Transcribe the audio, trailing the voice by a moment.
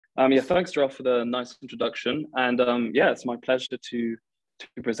Yeah, thanks, Gerald, for the nice introduction. And yeah, it's my pleasure to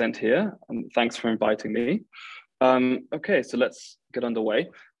present here. And thanks for inviting me. Okay, so let's get underway.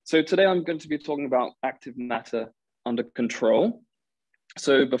 So today I'm going to be talking about active matter under control.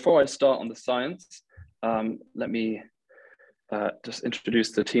 So before I start on the science, let me just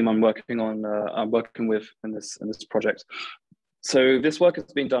introduce the team I'm working with in this project. So this work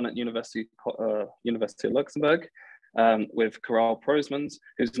has been done at University of Luxembourg with Karel Prosmans,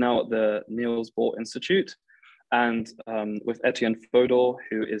 who's now at the Niels Bohr Institute, and with Etienne Fodor,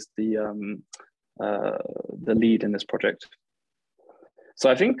 who is the lead in this project. So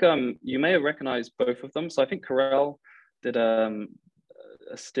I think you may have recognized both of them. So I think Karel did a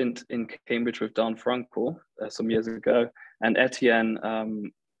stint in Cambridge with Dan Frankel some years ago, and Etienne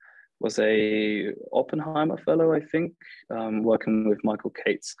was a Oppenheimer fellow, I think, working with Michael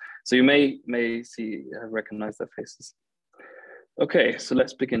Cates. So you may recognize their faces. Okay, so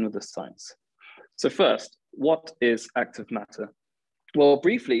let's begin with the science. So first, what is active matter? Well,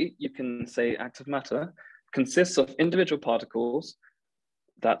 briefly, you can say active matter consists of individual particles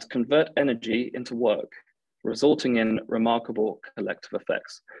that convert energy into work, resulting in remarkable collective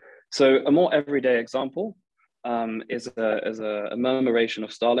effects. So a more everyday example is a murmuration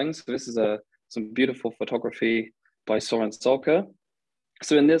of starlings. So this is some beautiful photography by Soren Salker.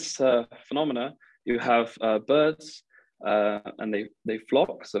 So in this phenomena, you have birds and they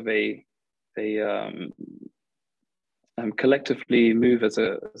flock. So they collectively move as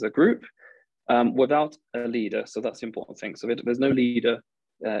a group without a leader. So that's the important thing. So there's no leader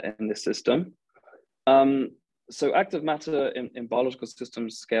in this system. So active matter in biological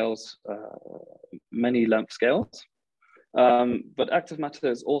systems scales many length scales, but active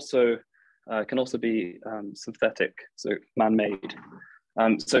matter is also can also be synthetic, so man-made.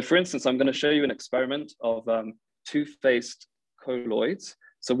 So for instance, I'm going to show you an experiment of two-faced colloids.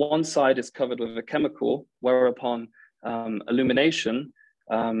 So one side is covered with a chemical, whereupon illumination,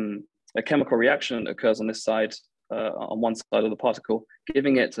 a chemical reaction occurs on this side, on one side of the particle,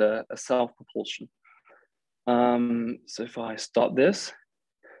 giving it a self-propulsion. So if I start this,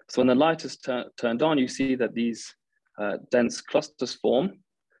 so when the light is turned on, you see that these dense clusters form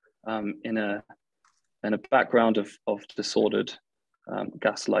in a background of disordered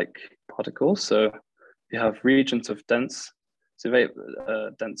gas-like particles. So you have regions of dense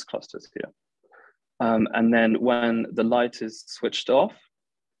clusters here. And then when the light is switched off,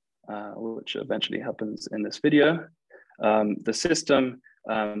 which eventually happens in this video, the system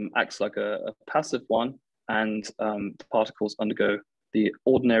acts like a passive one, and particles undergo the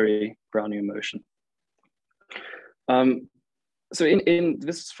ordinary Brownian motion. So in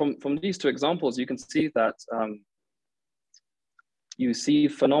this, from these two examples, you can see that you see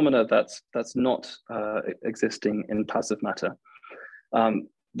phenomena that's not existing in passive matter.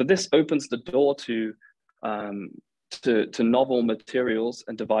 But this opens the door to novel materials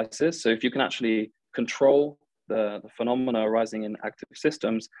and devices. So if you can actually control the phenomena arising in active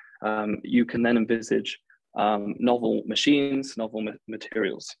systems, you can then envisage novel machines, novel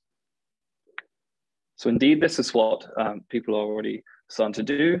materials. So indeed, this is what people are already starting to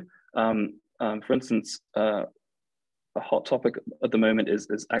do. For instance, a hot topic at the moment is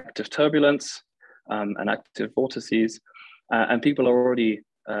active turbulence and active vortices, and people are already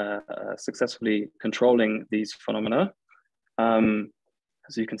successfully controlling these phenomena.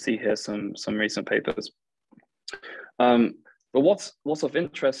 As you can see here, some recent papers. But what's of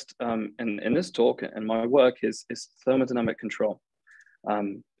interest in this talk and my work is thermodynamic control.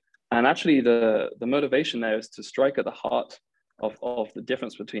 And actually the motivation there is to strike at the heart of the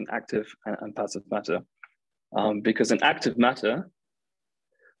difference between active and passive matter. Because in active matter,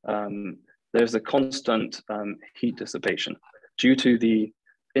 there's a constant heat dissipation due to the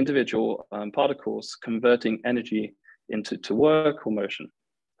individual particles converting energy into work or motion.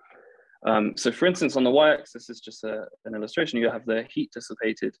 So for instance, on the y-axis is just an illustration. You have the heat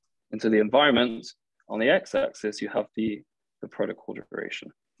dissipated into the environment. On the x-axis, you have the protocol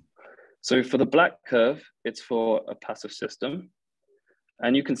duration. So for the black curve, it's for a passive system.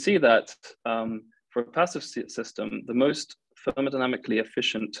 And you can see that for a passive system, the most thermodynamically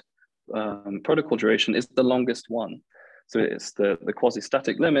efficient protocol duration is the longest one. So it's the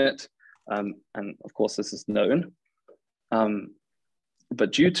quasi-static limit. And of course, this is known.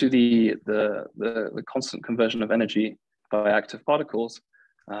 But due to the constant conversion of energy by active particles,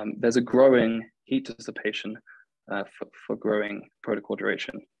 there's a growing heat dissipation for growing protocol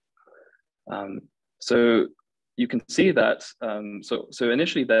duration. So you can see that. So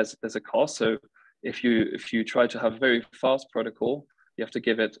initially there's a cost. So if you try to have a very fast protocol, you have to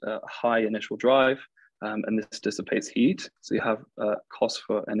give it a high initial drive. and this dissipates heat. So you have cost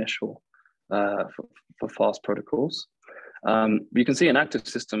for initial, for fast protocols. You can see in active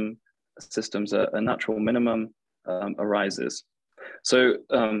systems, a natural minimum arises. So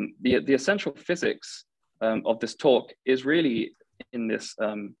the essential physics of this talk is really in this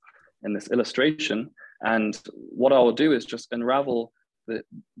illustration. And what I will do is just unravel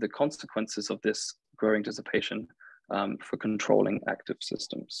the consequences of this growing dissipation for controlling active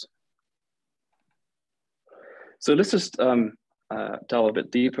systems. So let's just delve a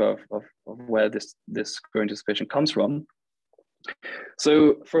bit deeper of where this growing dissipation comes from.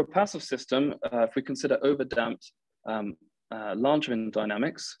 So for a passive system, if we consider overdamped Lennard-Jones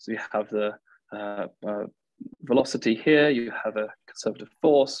dynamics, so you have the velocity here, you have a conservative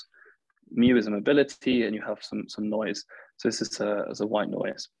force, mu is a mobility, and you have some noise. So this is as a white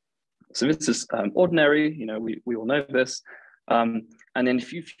noise. So this is ordinary, you know, we all know this. And then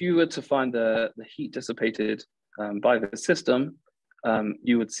if you were to find the heat dissipated by the system,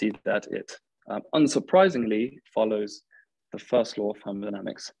 you would see that it unsurprisingly follows the first law of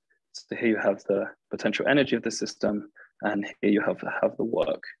thermodynamics. So here you have the potential energy of the system, and here you have the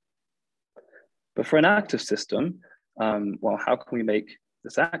work. But for an active system, well, how can we make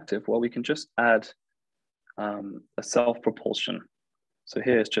this active? Well, we can just add a self-propulsion. So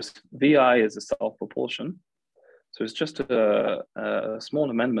here it's just VI is a self-propulsion. So it's just a small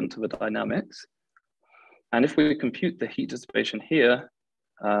amendment to the dynamics. And if we compute the heat dissipation here,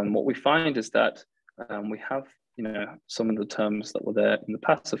 what we find is that we have, you know, some of the terms that were there in the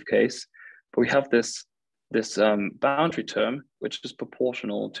passive case, but we have this boundary term, which is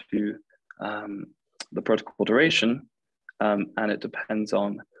proportional to the protocol duration, and it depends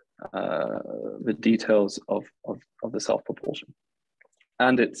on the details of the self-propulsion.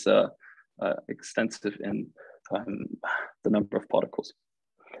 And it's extensive in the number of particles.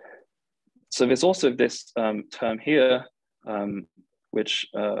 So there's also this term here, which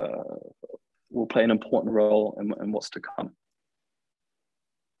will play an important role in what's to come.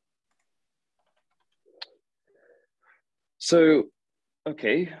 So,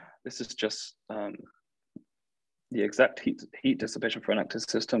 okay, this is just the exact heat dissipation for an active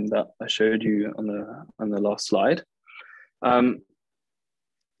system that I showed you on the last slide.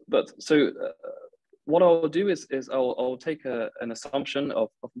 But so what I'll do is I'll take an assumption of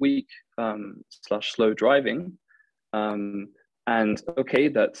weak slash slow driving, and okay,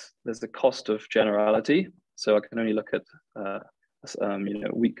 that there's a cost of generality. So I can only look at you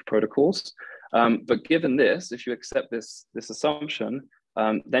know, weak protocols. But given this, if you accept this assumption,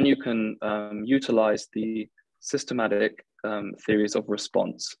 then you can utilize the systematic theories of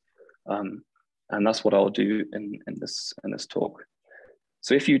response, and that's what I'll do in this talk.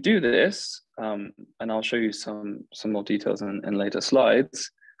 So if you do this, and I'll show you some more details in later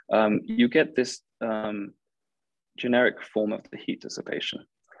slides, you get this generic form of the heat dissipation.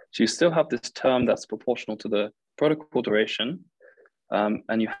 So you still have this term that's proportional to the protocol duration,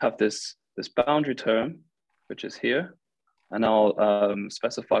 and you have this boundary term, which is here, and I'll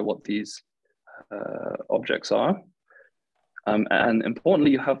specify what these objects are. And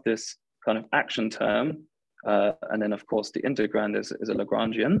importantly, you have this kind of action term, and then of course the integrand is a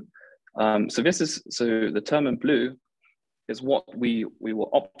Lagrangian. So the term in blue is what we will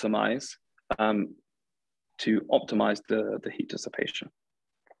optimize to optimize the heat dissipation.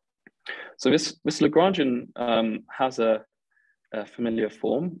 So this Lagrangian has a familiar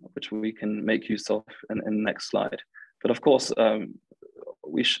form, which we can make use of in the next slide. But of course,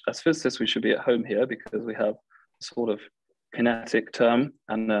 as physicists, we should be at home here because we have a sort of kinetic term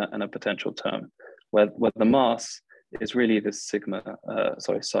and a potential term, where the mass is really this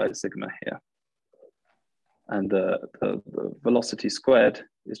size sigma here. And the velocity squared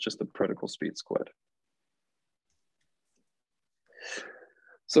is just the protocol speed squared.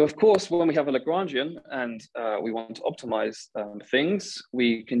 So of course, when we have a Lagrangian and we want to optimize things,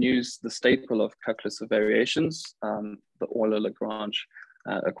 we can use the staple of calculus of variations, the Euler-Lagrange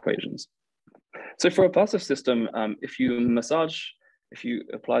equations. So for a passive system, if you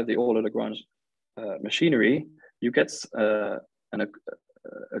apply the Euler-Lagrange machinery, you get an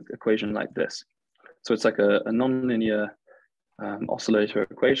equation like this. So it's like a nonlinear oscillator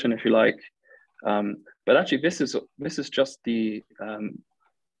equation, if you like. But actually, this is just the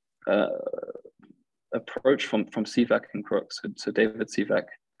approach from Sivak and Crookes, so David Sivak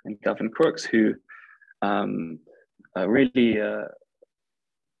and Gavin Crookes, who really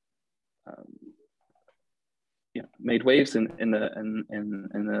made waves in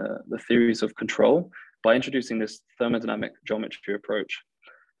the theories of control by introducing this thermodynamic geometry approach.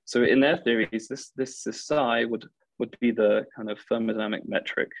 So in their theories, this psi would be the kind of thermodynamic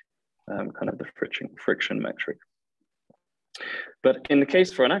metric kind of the friction metric. But in the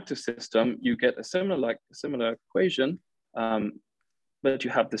case for an active system, you get a similar equation, but you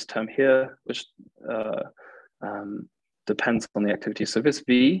have this term here, which depends on the activity. So this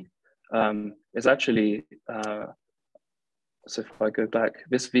V is actually, so if I go back,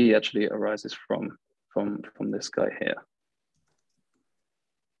 this V actually arises from this guy here.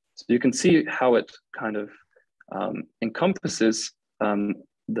 So you can see how it kind of encompasses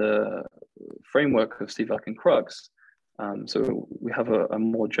the framework of Sivak and Krug's. So we have a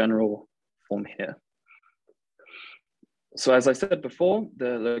more general form here. So as I said before, the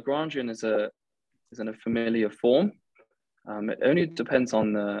Lagrangian is in a familiar form. It only depends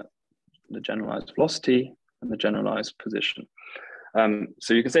on the generalized velocity and the generalized position.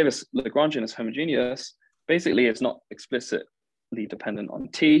 So you can say this Lagrangian is homogeneous. Basically, it's not explicitly dependent on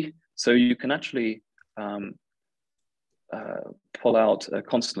T. So you can actually pull out a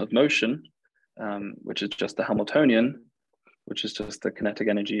constant of motion, which is just the Hamiltonian, which is just the kinetic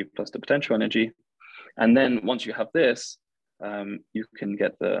energy plus the potential energy. And then once you have this, you can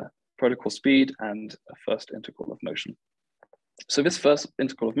get the protocol speed and a first integral of motion. So this first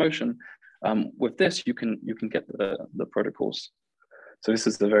integral of motion, with this, you can get the protocols. So this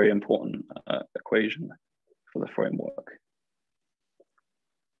is the very important equation for the framework.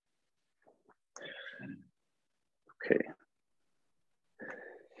 Okay.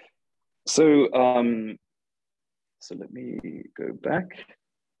 So let me go back.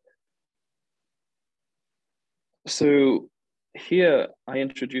 So here I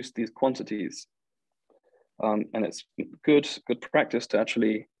introduced these quantities, and it's good practice to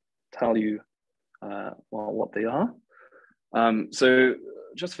actually tell you well, what they are. So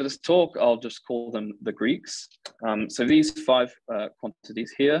just for this talk, I'll just call them the Greeks. So these 5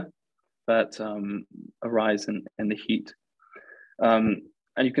 quantities here that arise in the heat.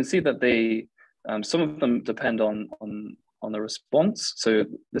 And you can see that they, some of them depend on the response. So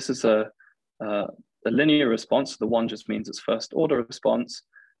this is a linear response. The 1 just means it's first order response.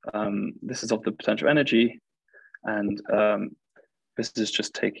 This is of the potential energy. And this is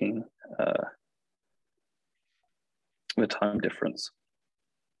just taking the time difference.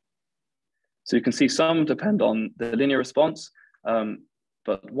 So you can see some depend on the linear response,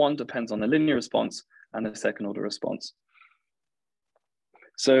 but 1 depends on the linear response and the second order response.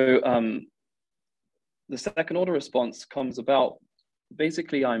 So the second order response comes about,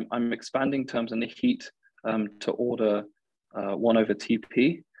 basically I'm expanding terms in the heat to order 1 over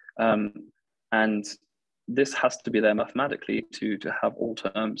Tp. And this has to be there mathematically to have all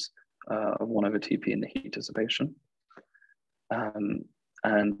terms of 1 over Tp in the heat dissipation.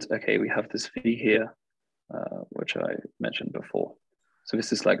 And okay, we have this V here, which I mentioned before. So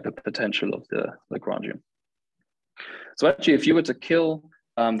this is like the potential of the Lagrangian. So actually, if you were to kill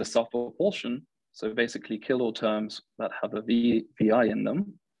the self-propulsion, so basically kill all terms that have a VI in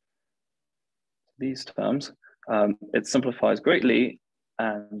them, these terms, it simplifies greatly,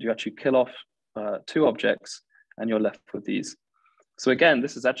 and you actually kill off 2 objects, and you're left with these. So again,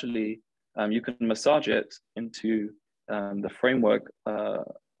 this is actually, you can massage it into the framework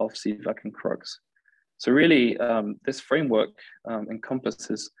of Sivak and Krug's. So really, this framework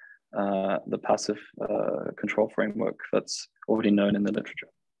encompasses the passive control framework that's already known in the literature.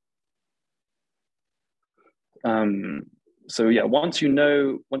 So yeah, once you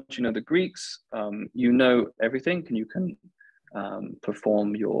know the Greeks, you know everything, and you can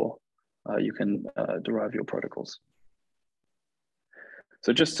perform your, you can derive your protocols.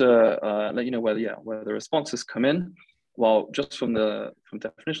 So just to let you know where the responses come in. Well, just from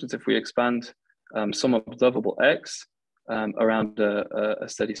definitions, if we expand some observable x around a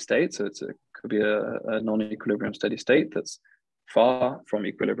steady state, so it could be a non-equilibrium steady state that's far from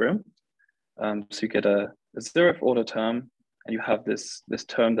equilibrium. So you get a 0th order term, and you have this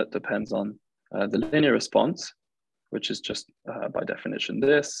term that depends on the linear response, which is just by definition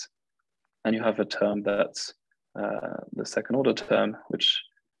this, and you have a term that's the second order term, which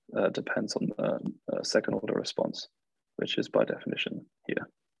depends on the second order response, which is by definition here.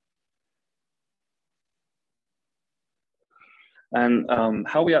 And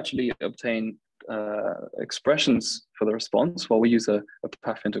how we actually obtain expressions for the response, well, we use a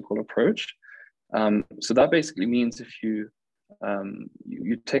path integral approach. So that basically means if you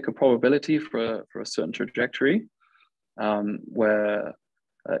take a probability for a certain trajectory, where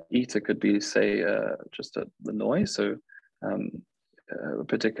eta could be, say, just the noise, so a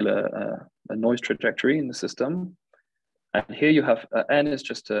particular a noise trajectory in the system. And here you have n is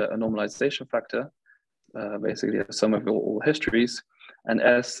just a normalization factor, basically a sum of all histories, and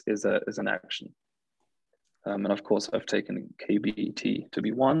s is an action. And of course, I've taken kbt to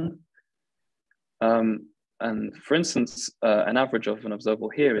be 1, And for instance, an average of an observable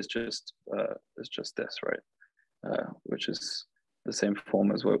here is just this, right? Which is the same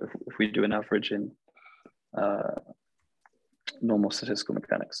form as if we do an average in normal statistical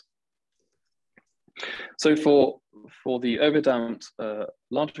mechanics. So for the overdamped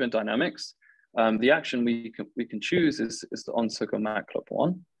Lennard-Jones dynamics, the action we can choose is the Onsoger-Markov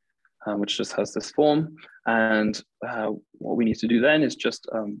one, which just has this form. And what we need to do then is just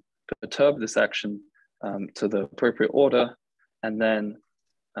perturb this action to the appropriate order, and then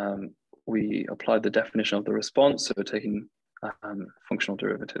we apply the definition of the response, so taking functional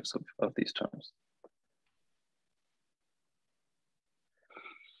derivatives of these terms.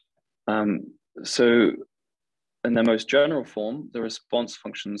 So in their most general form, the response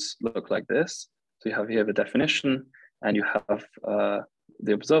functions look like this. So you have here the definition, and you have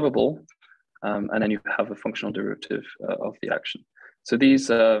the observable, and then you have a functional derivative of the action. So these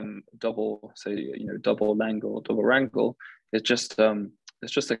double Langle, double Wrangle is just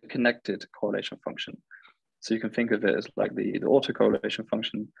it's just a connected correlation function. So you can think of it as like the autocorrelation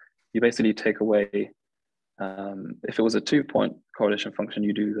function. You basically take away, if it was a 2-point correlation function,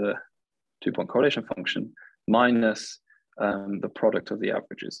 you do the 2-point correlation function minus the product of the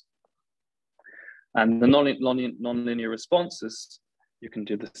averages. And the nonlinear responses, you can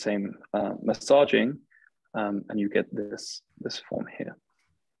do the same massaging, and you get this form here.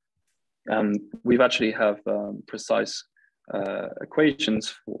 We've actually have precise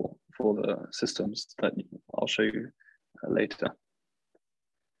equations for the systems that I'll show you later.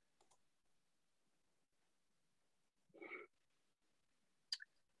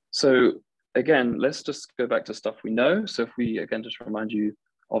 So again, let's just go back to stuff we know. So if we, again, just remind you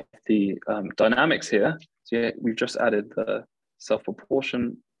of the dynamics here. So yeah, we've just added the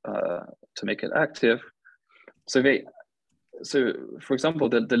self-proportion to make it active. So for example,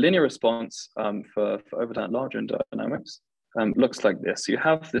 the linear response for overdamped Lennard-Jones dynamics looks like this. So you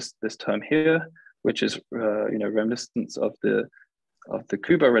have this term here, which is reminiscent of the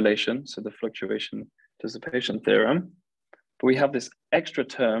Kuba relation, so the fluctuation dissipation theorem. But we have this extra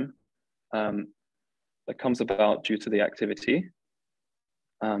term that comes about due to the activity,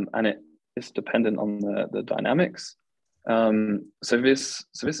 and it is dependent on the dynamics. So this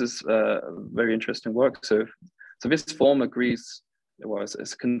is very interesting work. So this form agrees, well,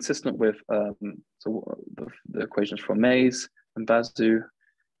 it's consistent with the equations from Mays and Basu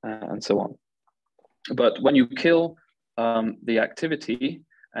and so on. But when you kill the activity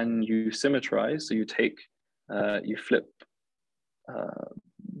and you symmetrize, so you take you flip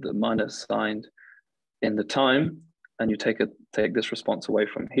the minus sign in the time, and you take this response away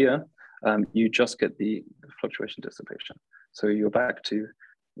from here, you just get the fluctuation dissipation. So you're back to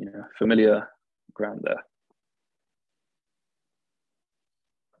familiar ground there.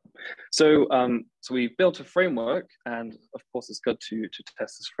 So we built a framework, and of course it's good to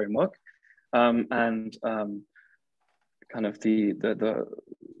test this framework, and kind of a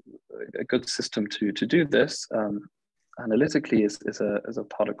good system to do this analytically is a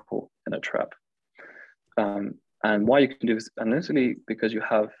particle in a trap. And why you can do this analytically, because you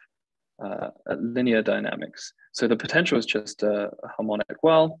have linear dynamics. So the potential is just a harmonic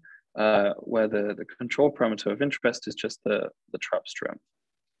well, where the control parameter of interest is just the trap strength.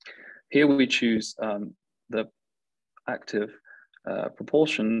 Here we choose the active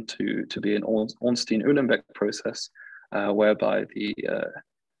propulsion to be an Ornstein-Uhlenbeck process, whereby the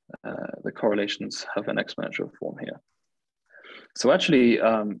correlations have an exponential form here. So actually,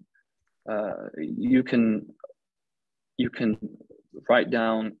 you can write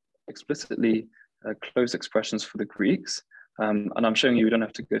down explicitly closed expressions for the Greeks, and I'm showing you don't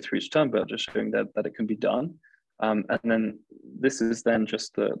have to go through each term, but I'm just showing that it can be done. And then this is then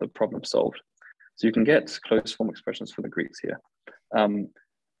just the problem solved. So you can get closed form expressions for the Greeks here.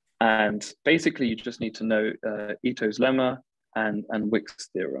 And basically you just need to know Ito's lemma and Wick's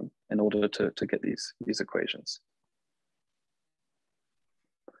theorem in order to get these equations.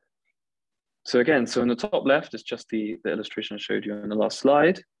 So again, so in the top left is just the illustration I showed you in the last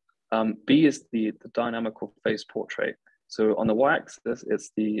slide. B is the dynamical phase portrait. So on the y-axis,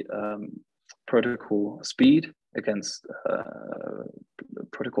 it's the protocol speed against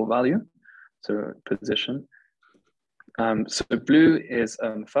protocol value, so position. So blue is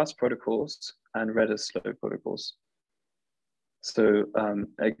fast protocols and red is slow protocols. So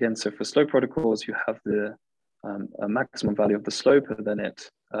again, so for slow protocols, you have the a maximum value of the slope, and then it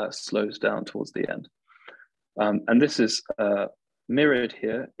slows down towards the end. And this is mirrored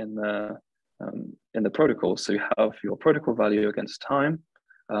here in the protocol. So you have your protocol value against time,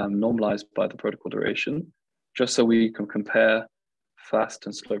 normalized by the protocol duration, just so we can compare fast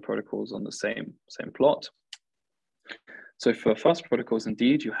and slow protocols on the same plot. So for fast protocols,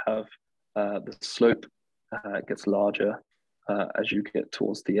 indeed, you have the slope gets larger as you get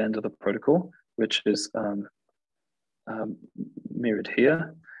towards the end of the protocol, which is mirrored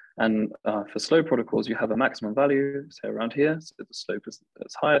here. And for slow protocols, you have a maximum value, say around here, so the slope is at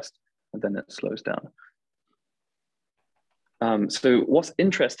its highest, and then it slows down. So what's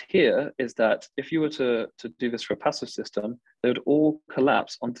interest here is that if you were to do this for a passive system, they would all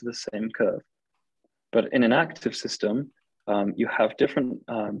collapse onto the same curve. But in an active system, you have different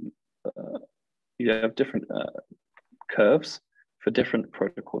curves for different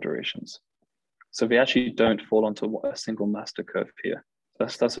protocol durations. So we actually don't fall onto a single master curve here.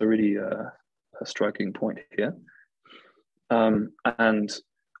 That's a really a striking point here. And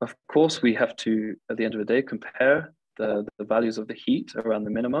of course, we have to, at the end of the day, compare the values of the heat around the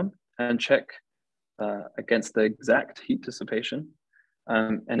minimum and check against the exact heat dissipation.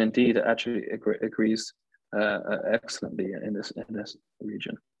 And indeed, it actually agrees excellently in this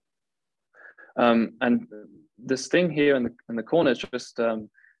region. And this thing here in the corner is just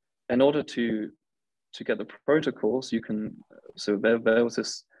in order to get the protocols, you can, so there was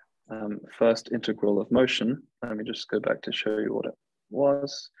this first integral of motion. Let me just go back to show you what it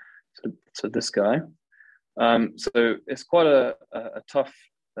was. So this guy. So it's quite a tough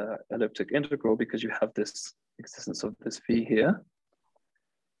elliptic integral because you have this existence of this v here.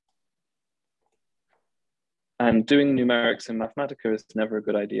 And doing numerics in Mathematica is never a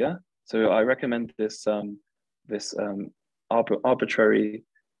good idea. So I recommend this, arbitrary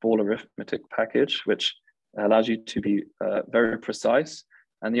ball arithmetic package, which allows you to be very precise.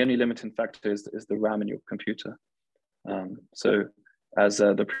 And the only limiting factor is the RAM in your computer. So as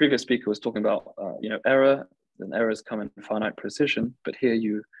the previous speaker was talking about, error, then errors come in finite precision, but here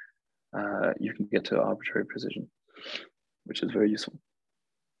you can get to arbitrary precision, which is very useful.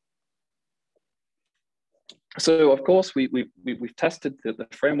 So of course we've tested the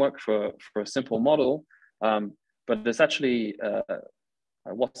framework for a simple model, but there's actually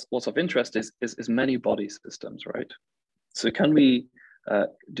what's of interest is many body systems, right? So can we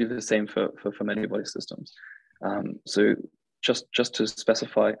do the same for many body systems? So just to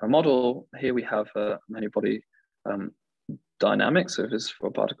specify a model, here we have many body dynamics. So this is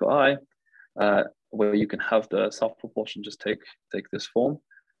for particle I, where you can have the self-proportion just take this form,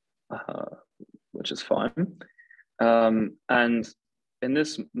 which is fine. And in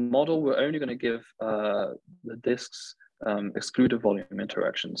this model, we're only going to give the disks excluded volume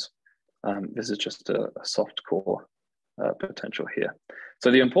interactions. This is just a soft core potential here. So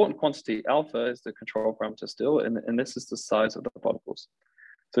the important quantity alpha is the control parameter still, and this is the size of the particles.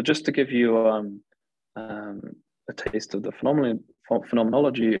 So just to give you a taste of the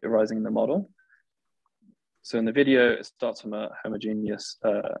phenomenology arising in the model. So in the video, it starts from a homogeneous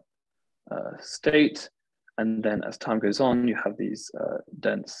state, and then as time goes on, you have these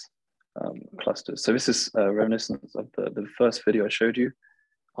dense clusters. So this is reminiscent of the first video I showed you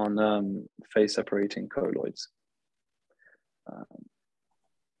on phase separating colloids.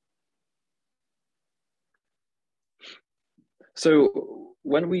 So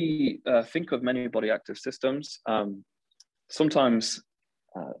when we think of many body active systems, sometimes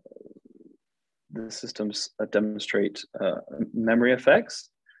the systems demonstrate memory effects.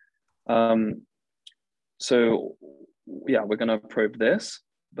 So yeah, we're going to probe this,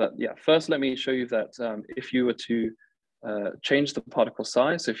 but yeah, first let me show you that if you were to change the particle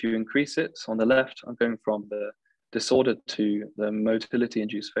size, if you increase it, so on the left, I'm going from the disordered to the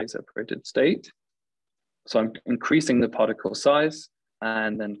motility-induced phase-separated state. So I'm increasing the particle size,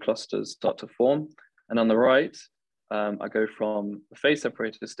 and then clusters start to form. And on the right, I go from the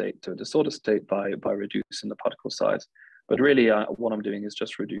phase-separated state to a disordered state by reducing the particle size. But really, what I'm doing is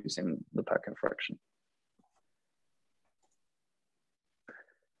just reducing the Packer fraction.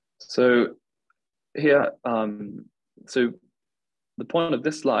 So here, so the point of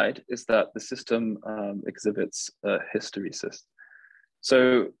this slide is that the system exhibits hysteresis.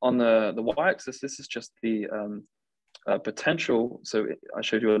 So on the y-axis, this is just the potential. So I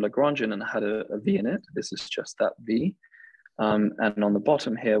showed you a Lagrangian and had a V in it. This is just that V. And on the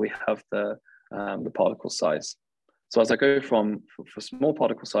bottom here, we have the particle size. So as I go from for small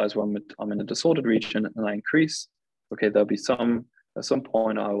particle size, where I'm in a disordered region and I increase, okay, there'll be at some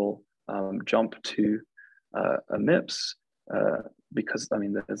point I will jump to a MIPS because I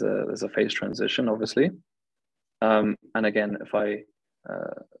mean there's a phase transition obviously, and again if I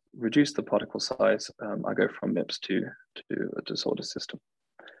reduce the particle size, I go from MIPS to a disordered system.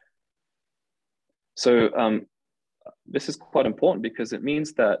 So this is quite important because it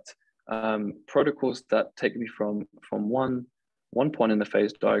means that protocols that take me from one one point in the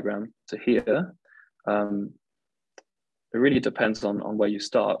phase diagram to here, it really depends on where you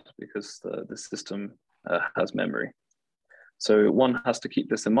start, because the system has memory. So one has to keep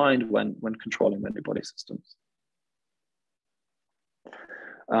this in mind when controlling many-body systems.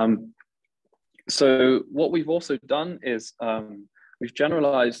 So what we've also done is we've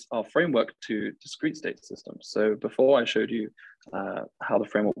generalized our framework to discrete state systems. So before I showed you how the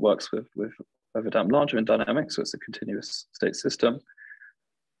framework works with overdamped Lennard-Jones dynamics, so it's a continuous state system,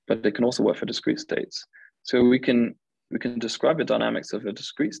 but it can also work for discrete states. So we can describe the dynamics of a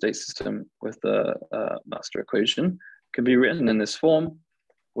discrete state system with the master equation. It can be written in this form,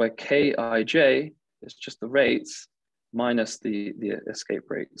 where Kij is just the rates minus the escape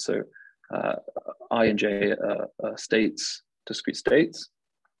rate. So I and j are states, discrete states.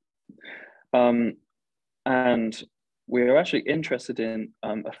 And we're actually interested in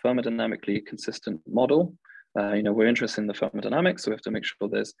a thermodynamically consistent model. We're interested in the thermodynamics, so we have to make sure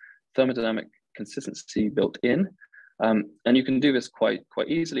there's thermodynamic consistency built in. And you can do this quite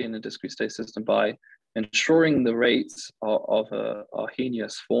easily in a discrete state system by ensuring the rates are of a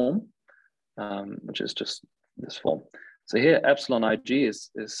Arrhenius form, which is just this form. So here, epsilon Ig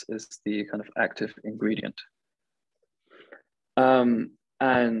is the kind of active ingredient.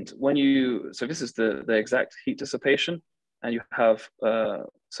 And so this is the exact heat dissipation, and you have,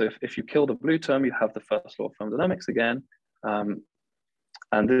 so if you kill the blue term, you have the first law of thermodynamics again.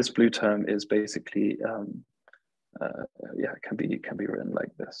 And this blue term is basically, it can be written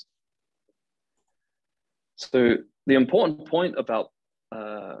like this. So the important point about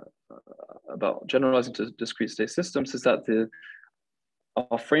generalizing to discrete state systems is that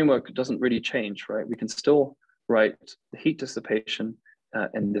our framework doesn't really change, right? We can still write the heat dissipation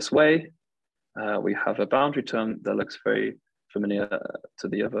in this way. We have a boundary term that looks very familiar to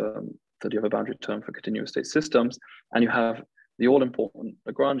the other boundary term for continuous state systems, and you have the all-important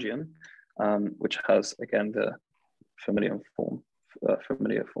Lagrangian, which has again the familiar form.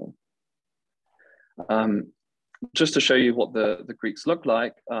 Just to show you what the Greeks look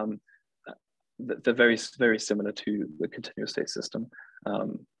like, they're very, very similar to the continuous state system.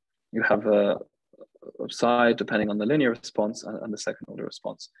 You have a psi depending on the linear response and the second order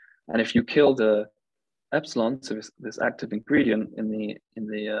response. And if you kill the epsilon, so this active ingredient in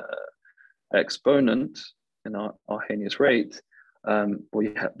the exponent in our Arrhenius rate,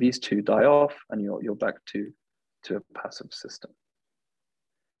 we have these two die off, and you're back to a passive system.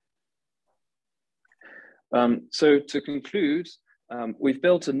 So to conclude, we've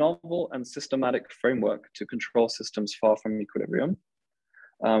built a novel and systematic framework to control systems far from equilibrium.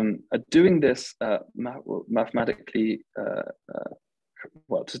 Doing this mathematically,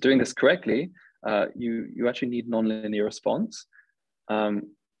 doing this correctly, you actually need nonlinear response,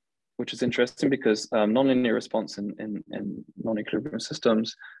 which is interesting because nonlinear response in non-equilibrium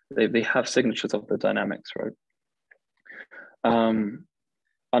systems, they have signatures of the dynamics, right?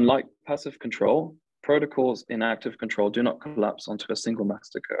 Unlike passive control, protocols in active control do not collapse onto a single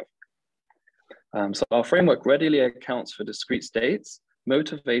master curve. So our framework readily accounts for discrete states,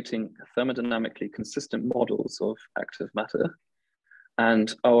 motivating thermodynamically consistent models of active matter.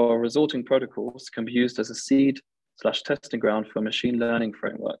 And our resulting protocols can be used as a seed/testing ground for machine learning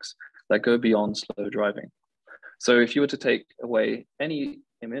frameworks that go beyond slow driving. So if you were to take away any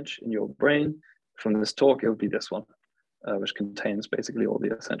image in your brain from this talk, it would be this one, which contains basically all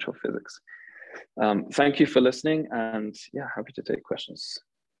the essential physics. Thank you for listening, and yeah, happy to take questions.